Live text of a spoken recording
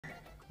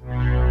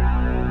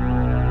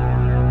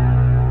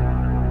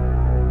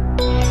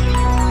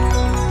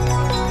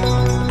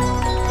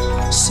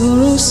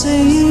sorrow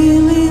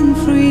sailing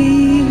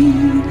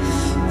free,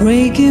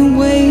 breaking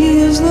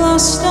waves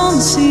lost on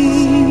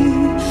sea,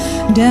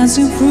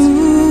 dancing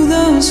through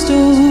the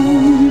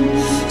storm,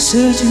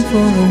 searching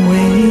for the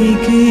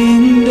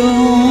waking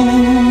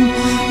dawn.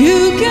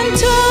 You can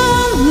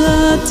turn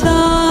the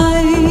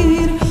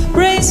tide,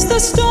 brace the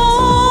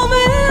storm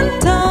in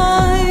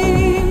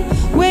time,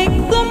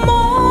 wake the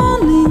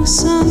morning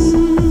sun,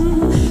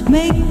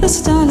 make the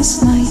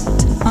starless night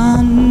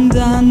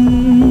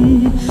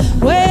undone.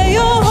 Where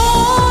your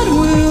heart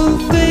will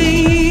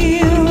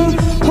fail,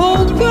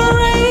 hope will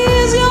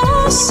raise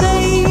your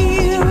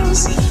sails,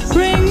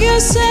 bring you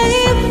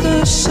safe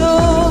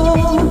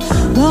ashore,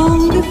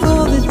 long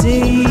before the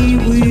day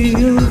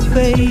will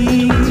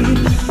fade.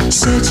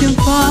 Searching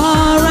far